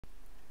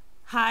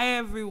Hi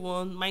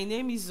everyone, my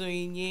name is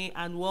Zoinye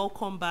and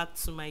welcome back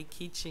to my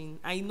kitchen.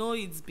 I know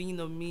it's been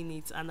a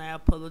minute and I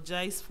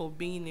apologize for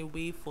being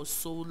away for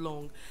so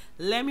long.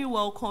 Let me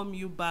welcome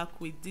you back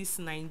with this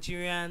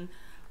Nigerian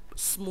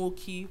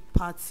smoky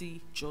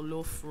patty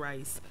jollof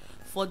rice.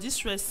 For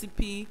this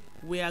recipe,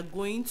 we are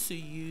going to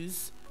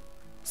use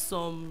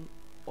some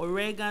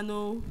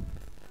oregano,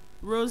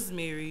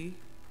 rosemary,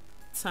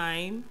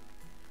 thyme,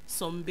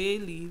 some bay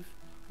leaf.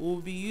 We'll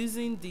be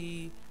using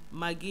the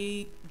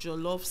Maggi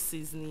jollof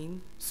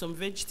seasoning, some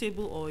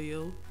vegetable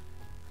oil,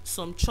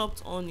 some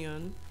chopped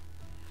onion.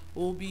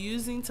 We'll be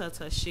using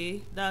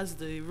Tatashe, that's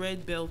the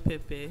red bell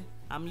pepper.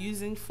 I'm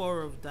using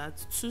 4 of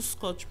that, 2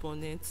 Scotch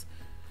Bonnet,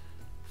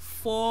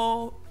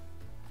 4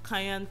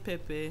 Cayenne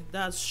pepper,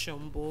 that's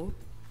Shombo,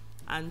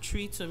 and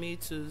 3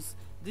 tomatoes.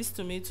 These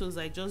tomatoes,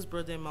 I just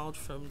brought them out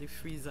from the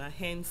freezer,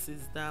 hence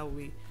is that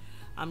way.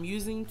 I'm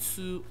using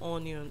 2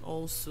 onion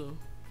also.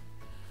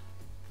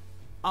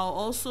 I'll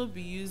also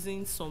be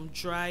using some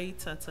dry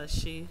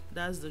tatashe,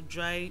 that's the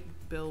dry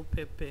bell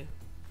pepper.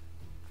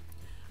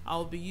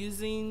 I'll be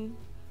using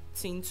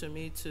tin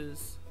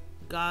tomatoes,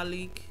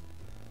 garlic,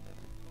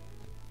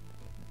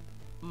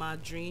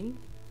 margarine,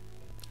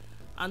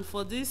 and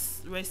for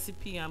this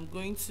recipe I'm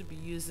going to be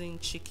using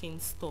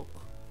chicken stock.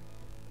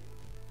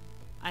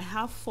 I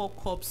have 4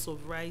 cups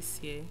of rice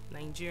here,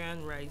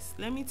 Nigerian rice.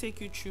 Let me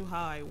take you through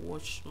how I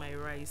wash my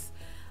rice.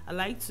 I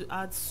like to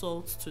add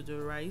salt to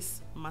the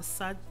rice,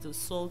 massage the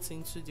salt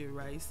into the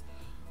rice,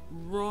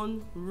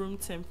 run room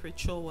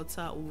temperature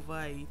water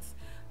over it,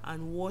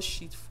 and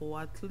wash it for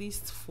at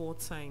least 4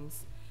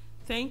 times.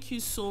 Thank you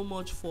so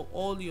much for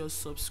all your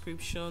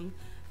subscription.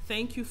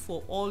 Thank you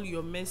for all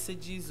your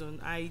messages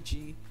on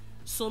IG.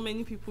 So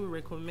many people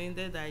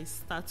recommended I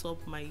start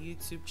up my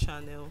YouTube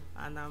channel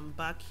and I'm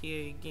back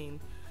here again.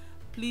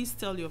 Please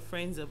tell your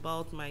friends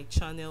about my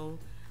channel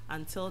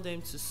and tell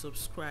them to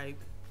subscribe.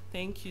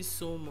 Thank you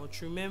so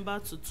much. Remember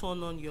to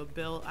turn on your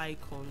bell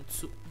icon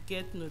to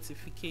get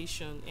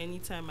notification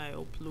anytime I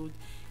upload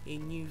a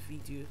new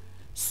video.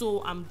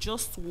 So I'm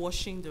just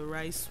washing the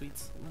rice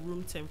with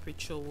room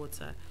temperature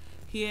water.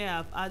 Here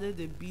I've added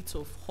a bit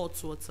of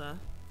hot water.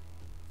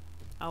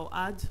 I'll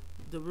add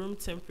the room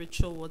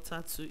temperature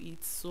water to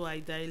it, so I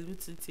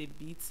dilute it a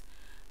bit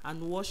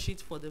and wash it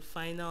for the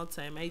final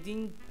time. I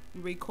didn't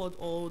record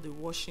all the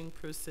washing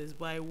process,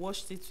 but I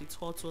washed it with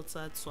hot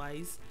water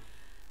twice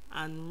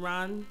and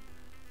ran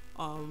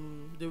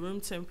the room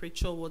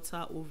temperature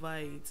water over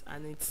it,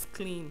 and it's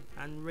clean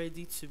and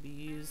ready to be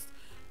used.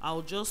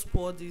 I'll just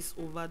pour this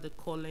over the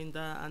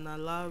colander and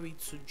allow it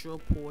to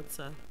drop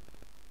water.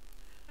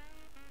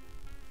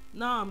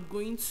 Now I'm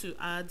going to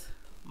add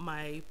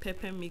my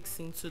pepper mix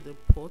into the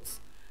pot.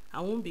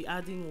 I won't be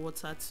adding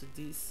water to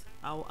this.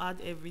 I'll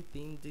add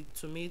everything: the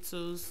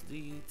tomatoes,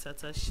 the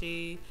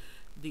tatashe,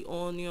 the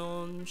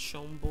onion,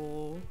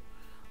 shombo,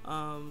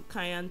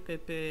 cayenne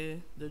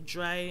pepper, the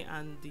dry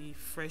and the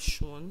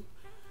fresh one.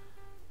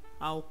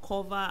 I'll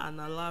cover and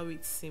allow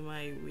it simmer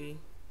away.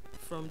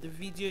 From the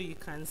video you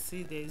can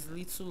see there is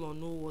little or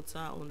no water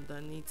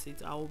underneath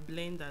it. I'll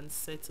blend and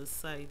set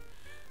aside.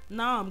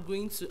 Now I'm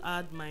going to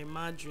add my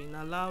margarine,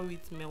 allow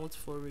it melt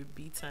for a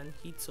bit and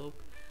heat up.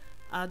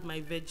 Add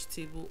my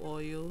vegetable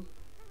oil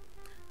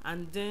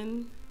and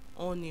then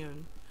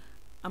onion.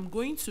 I'm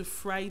going to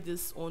fry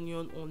this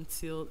onion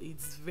until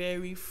it's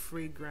very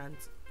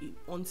fragrant,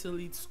 until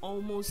it's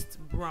almost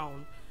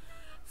brown.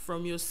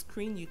 From your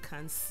screen you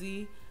can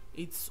see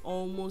it's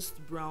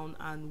almost brown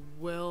and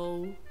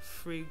well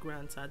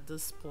fragrant at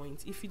this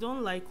point. If you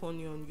don't like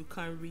onion, you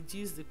can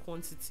reduce the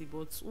quantity,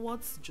 but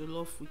what's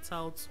jollof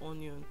without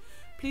onion?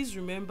 Please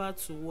remember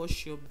to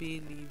wash your bay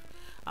leaf.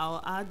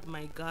 I'll add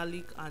my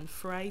garlic and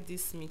fry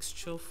this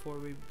mixture for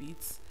a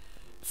bit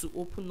to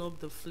open up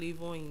the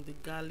flavor in the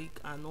garlic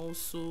and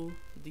also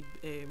the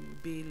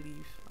bay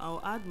leaf.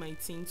 I'll add my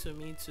tin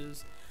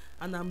tomatoes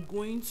and I'm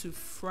going to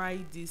fry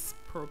this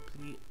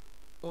properly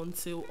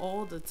until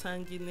all the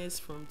tanginess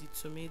from the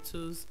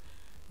tomatoes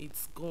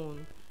it's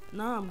gone.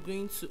 Now I'm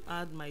going to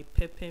add my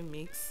pepper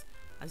mix.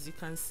 As you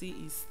can see,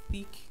 it's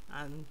thick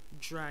and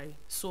dry,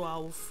 so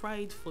I'll fry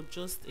it for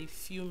just a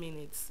few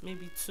minutes,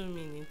 maybe 2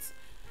 minutes,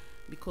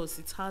 because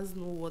it has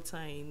no water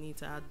in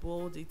it. I had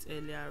boiled it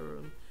earlier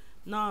on.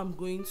 Now I'm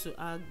going to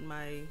add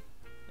my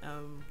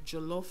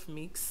jollof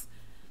mix.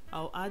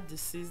 I'll add the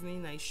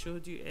seasoning I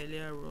showed you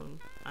earlier on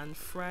and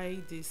fry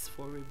this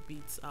for a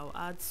bit. I'll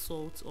add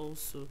salt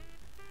also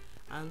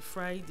and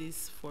fry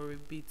this for a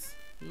bit,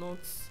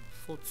 not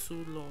for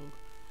too long.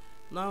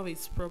 Now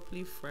it's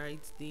properly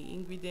fried, the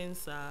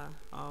ingredients are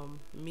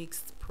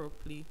mixed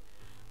properly.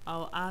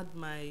 I'll add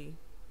my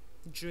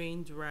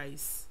drained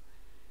rice.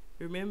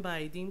 Remember,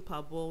 I didn't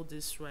parboil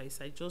this rice,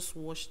 I just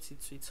washed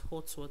it with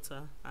hot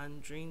water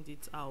and drained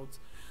it out.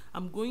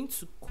 I'm going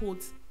to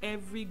coat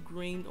every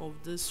grain of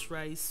this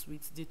rice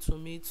with the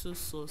tomato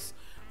sauce.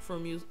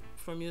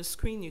 From your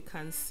screen you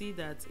can see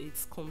that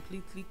it's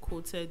completely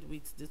coated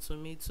with the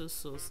tomato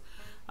sauce.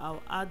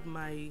 I'll add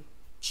my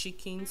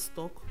chicken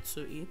stock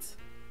to it.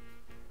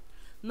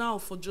 Now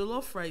for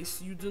jollof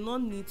rice, you do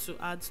not need to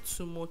add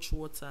too much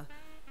water.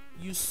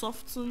 You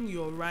soften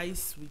your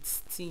rice with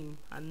steam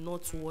and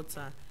not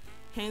water.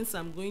 Hence,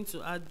 I'm going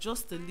to add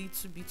just a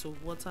little bit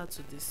of water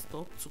to the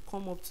stock to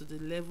come up to the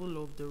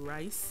level of the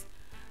rice,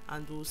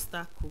 and we'll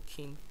start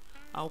cooking.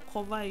 I'll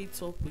cover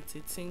it up with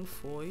a tin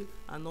foil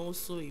and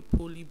also a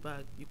poly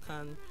bag. You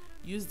can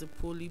use the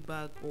poly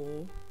bag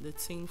or the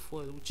tin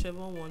foil,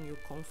 whichever one you're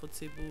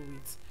comfortable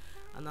with,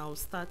 and I'll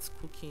start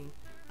cooking.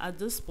 At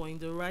this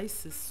point, the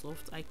rice is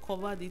soft. I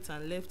covered it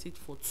and left it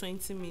for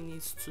 20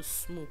 minutes to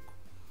smoke.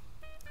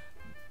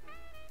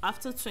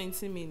 After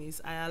 20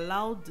 minutes, I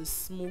allowed the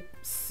smoke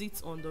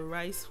sit on the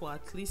rice for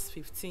at least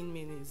 15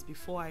 minutes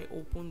before I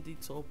opened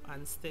it up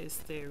and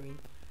stirring.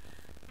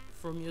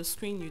 From your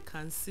screen, you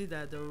can see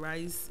that the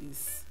rice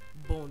is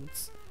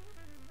burnt.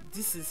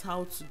 This is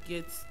how to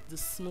get the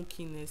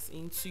smokiness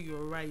into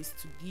your rice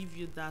to give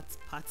you that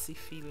party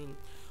feeling.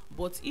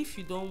 But if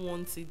you don't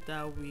want it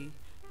that way,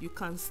 you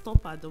can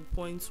stop at the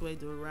point where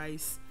the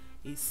rice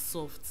is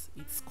soft.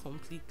 It's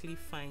completely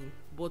fine.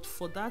 But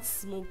for that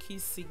smoky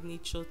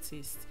signature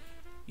taste,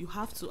 you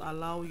have to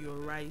allow your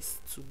rice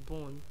to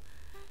burn.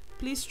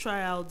 Please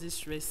try out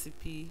this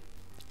recipe,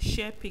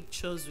 share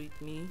pictures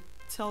with me,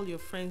 tell your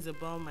friends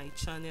about my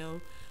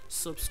channel,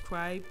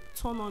 subscribe,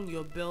 turn on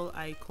your bell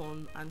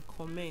icon and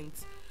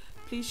comment.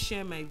 Please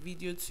share my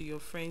video to your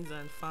friends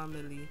and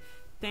family.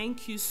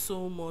 Thank you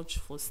so much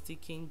for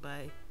sticking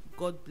by.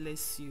 God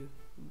bless you.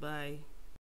 Bye.